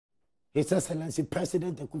His Excellency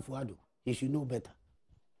President Akuffo Addo, he should know better.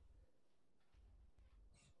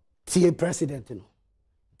 Tie President, no.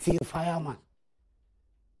 Tie fireman.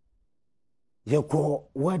 You call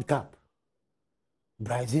World Cup.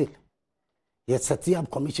 Brazil. You set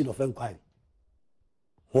up Commission of Inquiry.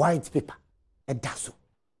 White paper. A dasso.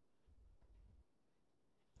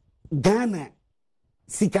 Ghana.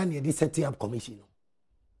 Sikan ye set up commission.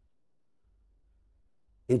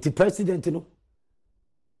 Into President, no.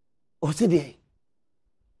 Also there.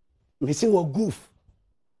 Me say what goof.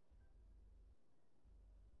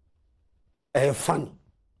 Funny.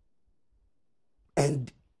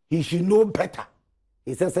 And he should know better.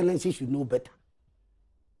 His Excellency should know better.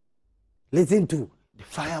 Listen to the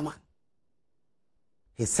fireman.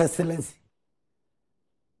 His Excellency.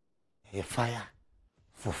 A fire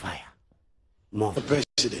for fire. More. Mr.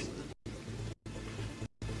 President,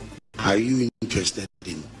 are you interested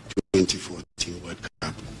in 2014 World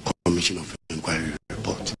Cup Commission of Inquiry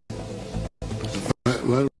report?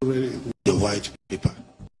 Well, the white paper.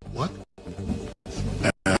 What?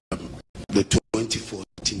 The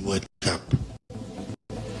 2014 World Cup.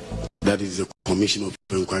 That is the Commission of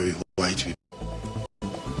Inquiry white paper.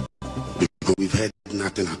 Because we've heard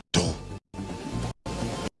nothing at all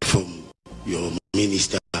from your minister.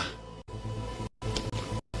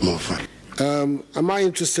 Am I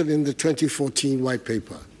interested in the 2014 white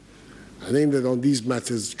paper? I think that on these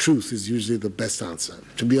matters, truth is usually the best answer.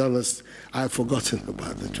 To be honest, I've forgotten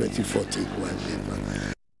about the 2014 white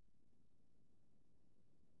paper.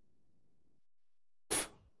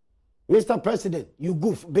 Mr. President, you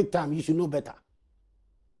goof big time. You should know better.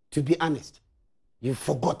 To be honest, you've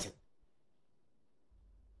forgotten.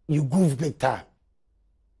 You goof big time.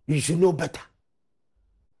 You should know better.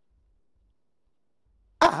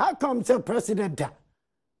 How come the President?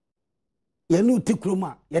 You know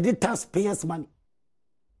Tikroma, you did taxpayers' money.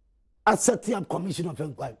 I set up Commission of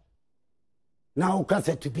Inquiry. Now,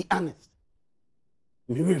 to be honest,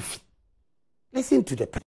 listen to the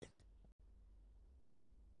President.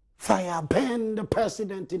 Fire burn the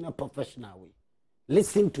President in a professional way.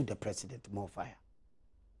 Listen to the President, more fire.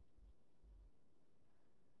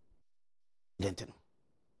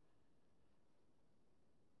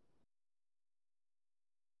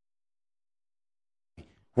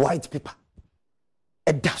 White paper.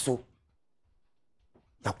 A dasso.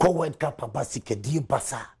 The World Cup Abasika Di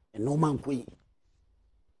Basa and no man queen.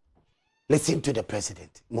 Listen to the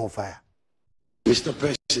President, more fire. Mr.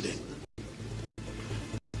 President,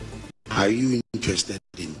 are you interested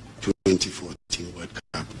in 2014 World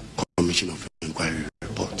Cup Commission of Inquiry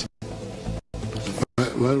report?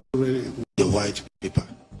 Well, the white paper.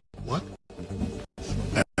 What?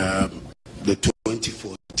 The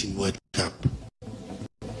 2014 World Cup.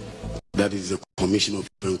 That is the Commission of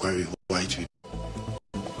Inquiry white paper.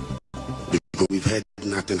 Because we've heard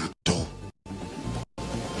nothing at all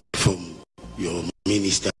from your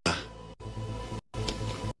minister.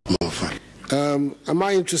 Am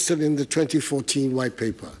I interested in the 2014 white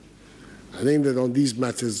paper? I think that on these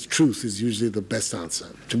matters, truth is usually the best answer.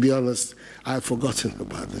 To be honest, I've forgotten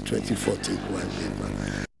about the 2014 white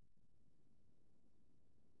paper.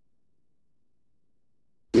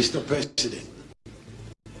 Mr. President,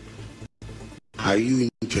 are you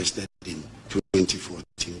interested in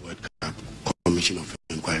 2014 World Cup Commission of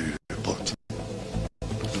Inquiry report?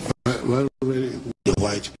 Well, the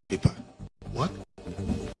white paper. What?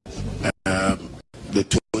 The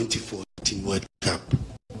 2014 World Cup.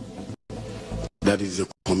 That is the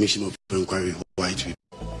Commission of Inquiry white paper.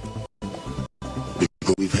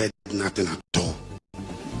 Because we've heard nothing at all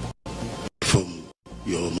from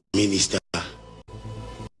your minister.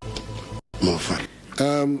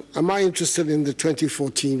 Am I interested in the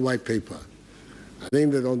 2014 white paper? I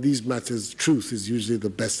think that on these matters, truth is usually the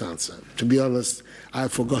best answer. To be honest,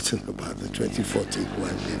 I've forgotten about the 2014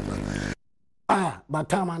 white paper. But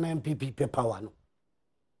time an MPP paper one.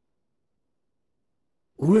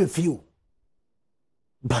 Review.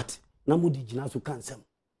 But namudi jinasu cancel.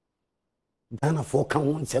 Ghana for can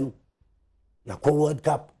want some. Ya World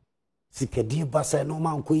Cup. Sikedi basa no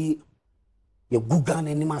man kui. Ya Gugan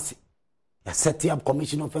and Nimasi. Ya set up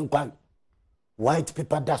Commission of Inquiry. White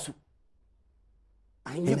paper dasu.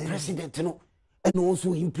 I'm the president, you know, and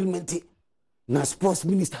also implement it. Na sports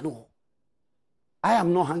minister, no. I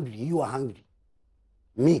am not hungry. You are hungry.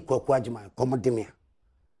 Me, Kwakwajima, Komodemia.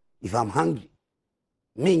 If I'm hungry,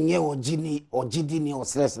 me nye or jidini or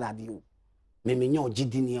stress radio. Me nye or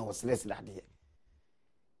jidini or stress radio.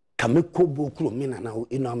 Kameko bokro mina na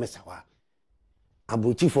ino amesawa.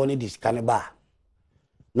 Abuchi foni dis kaneba.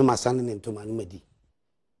 No masane nentoma numedi.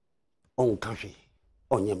 On kafe,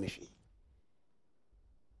 on yemeshi.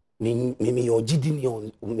 me your GD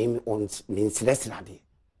on stress.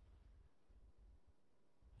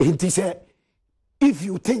 It is if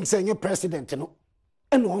you think saying a president,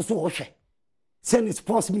 and also send a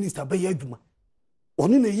sports minister by Yaduma.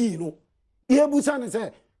 On in a year, Busan is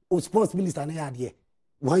a sports minister, 1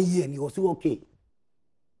 year, and you also okay.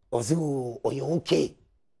 Also, or you okay.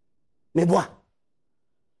 Me boy.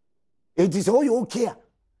 It is all you okay.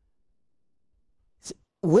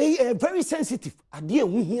 We are very sensitive. I dear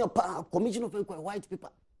we hear commission of inquiry white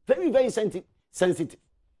people. Very, very sensitive.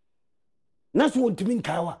 That's what to mean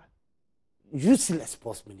Kawa. Useless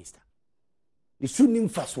sports minister. The soon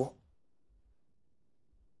first war.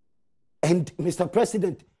 And Mr.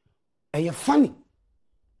 President, are you funny?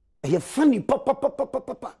 Are you funny?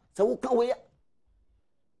 Papa. So what can we?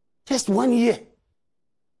 Just 1 year.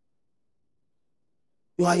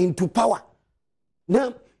 You are into power.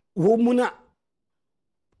 Now, woman,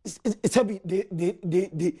 it's a bit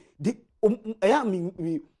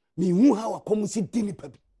me who how a come sit tini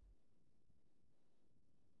papi.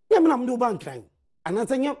 Yamanam do bank crime. And I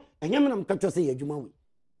say, and Yamanam catch us a Jumawi.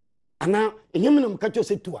 And now, Yamanam catch us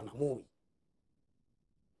to an movie.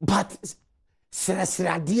 But,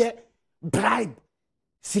 Sera dear, bribe,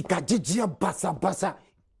 Sikajia bassa,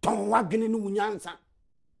 don't wagon in Unyansa.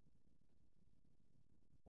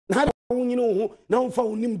 Now, you know, now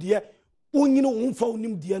found him dear. You know, who found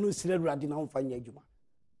him dear no silver radin now find Juma.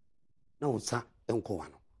 No, sir, don't go on.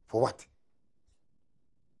 For what?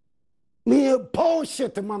 Me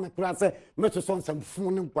bullshit, Mamma Crasser, Mr. Son, some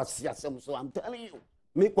phone was so I'm telling you.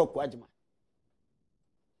 Make what Quajma.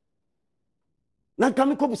 Now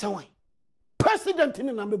come and some President in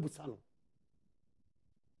the number Busano.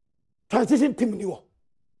 Transition team new.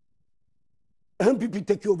 MPP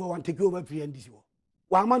take you over one, take you over free and this war.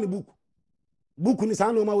 One money book. Book on his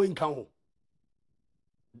hand my way count.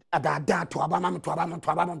 Ada to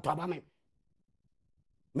Abama.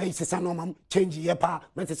 May say son change your power,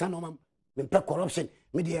 may say son corruption,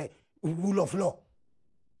 media rule of law.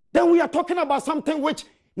 Then we are talking about something which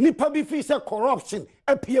Nipa Bifi said corruption,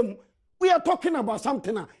 APM. We are talking about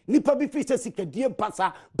something Nipa Bifi says he can dear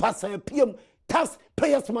passa, APM, tax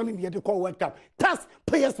payers money near the call World Cup, tax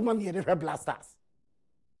payers money at the Red Blasters.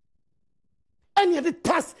 And yet the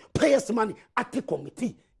tax payers money at the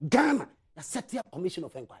committee, Ghana, a set up commission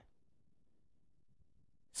of inquiry.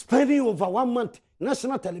 Spending over 1 month,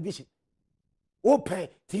 national television. Open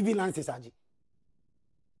TV licenses aji.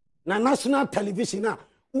 Na national television na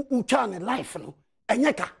channel life no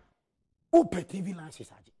enyeka. Open TV licenses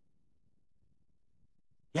aji.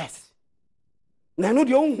 Yes. Na no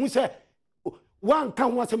de who say one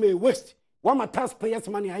can want me waste. One my taxpayers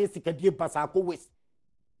money I see kadie pasa ko waste.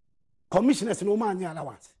 Commissioners no man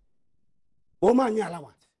allowance. O man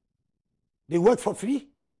allowance. They work for free.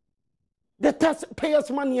 The taxpayers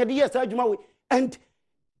money at the years and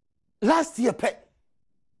last year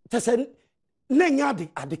they said Nenyadi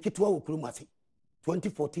at the Kitwa Ukrumasi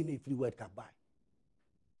 2014 if you World Cup by.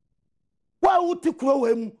 Why would you grow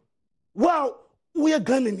him? Wow, we are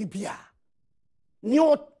gonna Libya.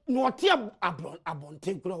 No tia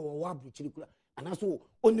abonte kura or wabuchiri kura and also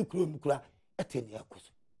only crew at 10 years.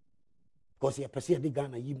 Because you perceive the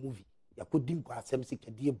Ghana ye movie. You could dim kwa semsi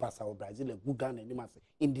kadie basa or Brazil and Ghana and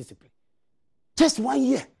indiscipline. Just 1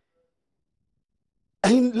 year.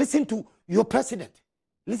 And listen to your president.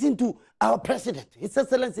 Listen to our president. His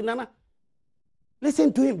Excellency Nana.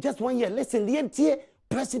 Listen to him. Just 1 year. Listen, the entire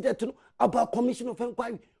president about commission of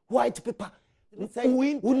inquiry, white paper.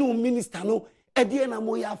 We no minister no. Ediana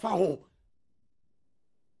moya fa home.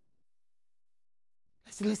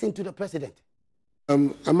 Let's listen to the president.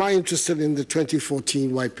 Am I interested in the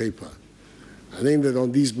 2014 white paper? I think that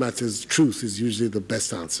on these matters, truth is usually the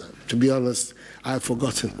best answer. To be honest, I've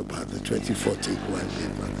forgotten about the 2014 white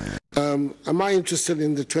paper. Am I interested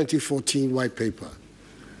in the 2014 white paper?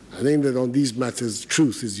 I think that on these matters,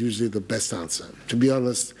 truth is usually the best answer. To be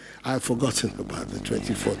honest, I've forgotten about the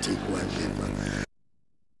 2014 white paper.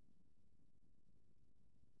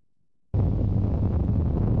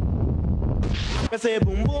 I say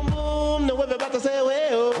boom boom boom, no we're about to say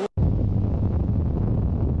well.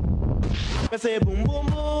 I say boom boom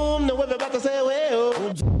boom, no we're about to say well.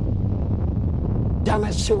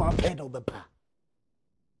 Jana show up head of the pa.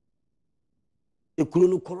 The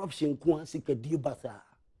criminal corruption kuan sika di basa.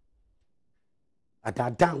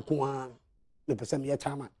 Ata dan kuan me pese me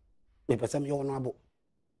chairman, me pese me honorable,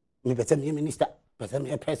 me pese me minister, pese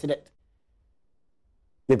me president.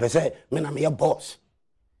 Me pese me na me boss.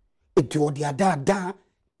 It was the ada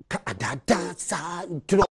sa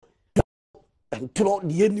ntro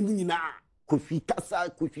the enemy na kofi kasa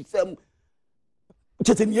kofi sem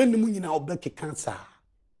chete the enemy na obeke cancer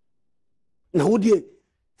na wodi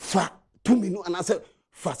fa 2 minutes and I say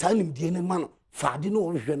fa sa nim die ne ma no fa de no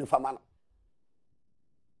hwehwe ne fa ma no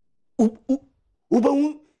uba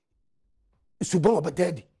suban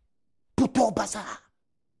obededi puto basa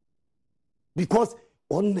because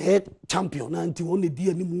on head champion anti on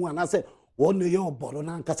di animu and I say on ye oboro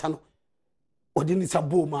na nkasa no odi ni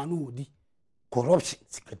sabo ma no odi corruption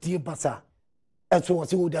sikati basa eso wo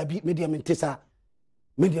se wo da bi media mentesa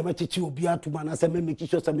media ma chichi obi atuma na say me make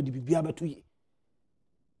sure say me di bibia beto ye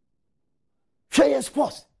share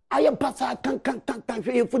sports I am pasa kan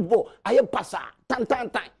share football I am pasa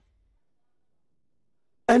tan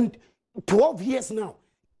and 12 years now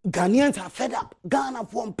Ghanaians are fed up Ghana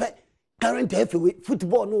from current heavyweight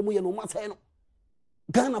football no mu ye no masay no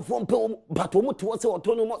Ghana from but omo to say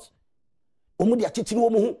autonomous omo dia chichi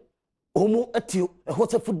omo hu omo atio e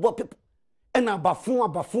say football people and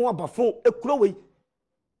abafon ekuro we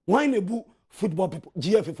wan ebu football people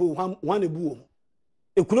GFF wan ebu omo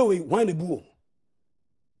ekuro we wan ebu omo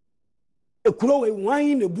ekuro we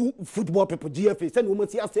wan ebu football people GFF say omo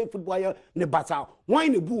see say football ya ne basa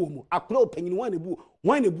wan ebu omo akuro panyin wan ebu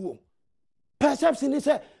omo perception is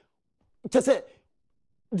say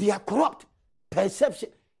they are corrupt perception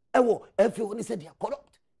ewo everyone say they are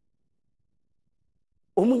corrupt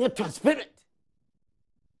omo transparent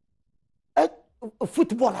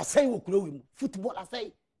football I say football I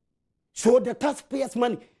say so the taxpayers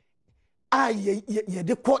money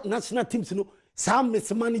the court national teams some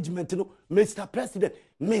mismanagement Mr. President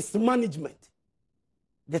mismanagement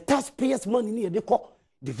the taxpayers money near the court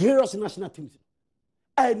the various national teams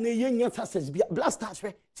and the young success blasters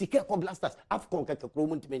sike ko blasters afcon keke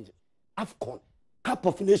promote menje afcon cup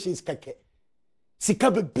of nations keke sika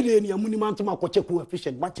be billion monument ma ko check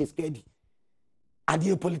coefficient matches kedi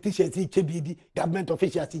ade politicians chebidi government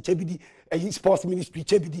officials chebidi sports ministry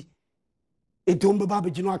chebidi edombe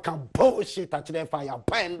babejino aka bullshit at the fire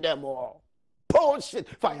burn them all bullshit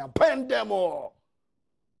fire burn them all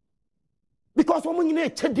because women nyina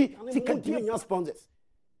chedi sika di sponsors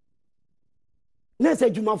na say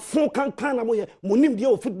juma fon kan na moye monim die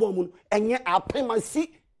of football mu enye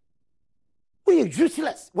apemasi we are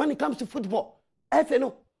useless when it comes to football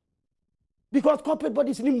FNO because corporate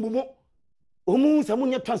bodies ni mbumo omu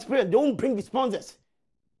samunya transparent they won't bring the sponsors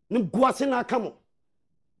no guase na kamo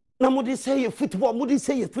na mudi say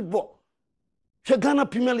football she Ghana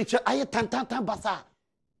Premier League aye tan basa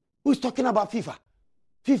who's talking about FIFA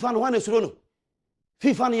no one is no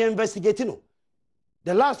FIFA no investigating no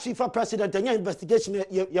the last FIFA president and investigation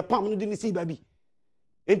your palm no didn't see baby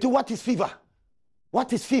into what is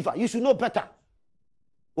FIFA you should know better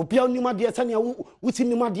opia onima dia sania wuti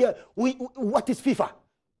nima dia what is FIFA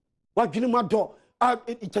what you know do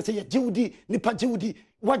it just say Jewdi nipa Jewdi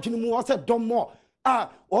what you know say don more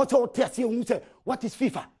also tell you say what is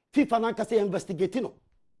FIFA na ka say investigating no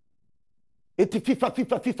it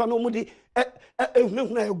FIFA no mudi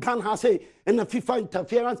na Ghana ha say and FIFA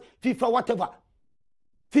interference FIFA whatever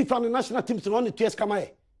FIFA and national teams on the TS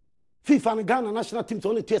Kamae FIFA and Ghana national teams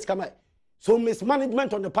on the TS Kamae so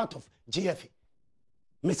mismanagement on the part of GFA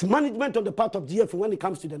mismanagement on the part of GFA when it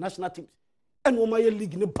comes to the national teams and woman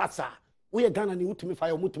league ne passa we Ghana ni utimi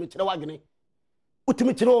fire mutimi chire wagene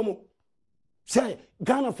utimi chire omo say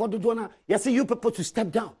Ghana for the dona yes you people to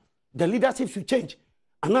step down the leadership should change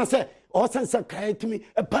and I say all sense create me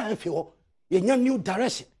a powerful you new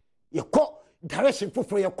direction you call direction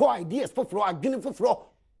for your core ideas for agene for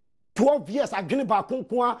 12 years agene ba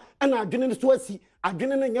konkwa and agene so asi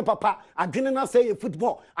agene na papa agene na say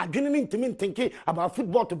football agene intimi thinking about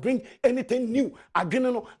football to bring anything new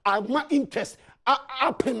agene no my interest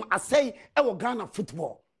I say our Ghana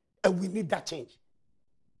football and we need that change.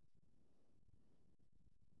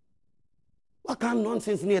 What kind of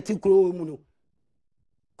nonsense near to grow muno?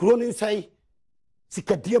 Grown say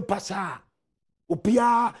sikadia pasa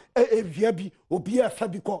obia viabi obia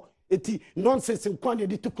fabiko eti nonsense in kwande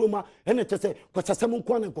di tukroma and it say kwasasem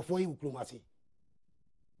kwane nkofo yi ukroma say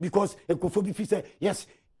because nkofo bi fi say yes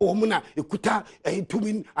omuna ekuta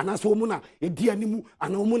tumin anaso omuna edi animu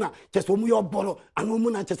ana omuna chese omu yo boro ana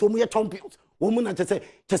omuna chese omu ye champions omuna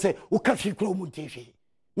chese ukafi kro mu tv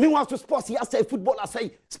me want to sports I say football I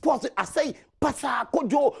say sports I say pasa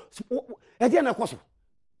kojo edi na koso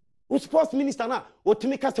o sports minister na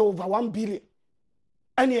otimika say over 1 billion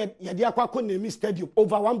and ye dey akwa name stadium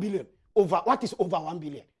over 1 billion over what is over 1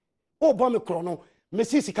 billion o bo me krono me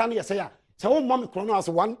sisi kan ye say ya say o mo me krono as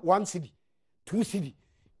 1 city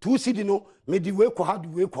 2 city no me di we ko ha di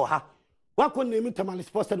we ko ha wa ko name tamale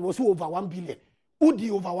sports was over 1 billion udi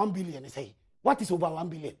over 1 billion say what is over 1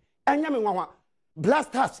 billion enya me nwa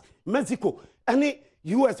Blasters Mexico any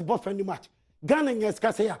US both friendly match Ghana yes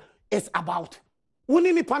ka say is about. When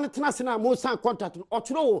any panetana mo san contract or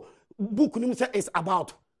throw book nim say is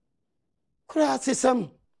about. Criticism.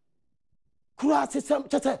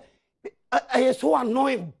 Just I so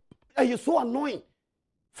annoying. Are so annoying?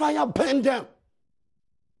 Fire burn them.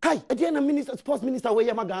 Kai, again, minister, sports minister, where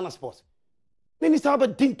Ghana sports. Minister,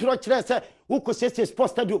 Albert Dean Trotcher said, who could say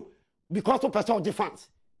sports to do because of personal defense.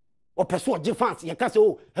 Or personal defense, you can say,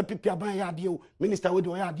 oh, happy Piaban you, minister, with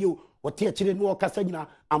your you, or teacher no Cassagina,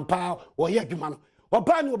 and Power, or Yaguman. Or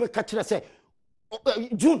Ban will be catcher say,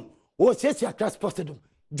 June, or says your class posted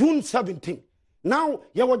June 17. Now,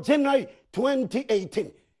 you were January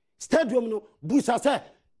 2018. Stadium no, Busa say,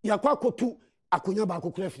 Yakwako to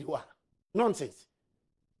Akunyabako Clefua. Nonsense.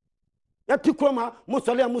 Yetikroma,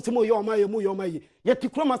 Musalia Musimo Yoma,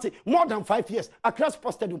 Yetikroma say more than 5 years. A class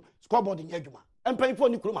posted scoreboard in Yaguma. And paying for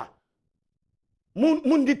Nikroma.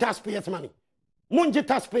 Mundi taxpayers money. Munji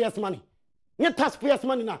taxpayers money. Yet taxpayers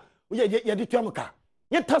money now. Yeditramuka.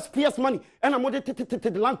 Yet taxpayers money. And I'm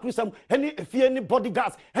the land cruiser, any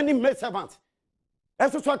bodyguards, any maid servants.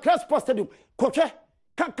 As a class posted, coach,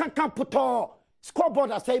 can't put all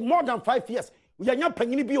scoreboard. I say more than 5 years. We are not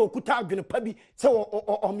paying any okuta gonna pay so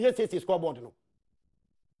or me say scoreboard no.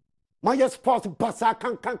 My sports basa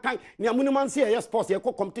can. Ni amuniman say sports ye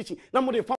competition. Na mo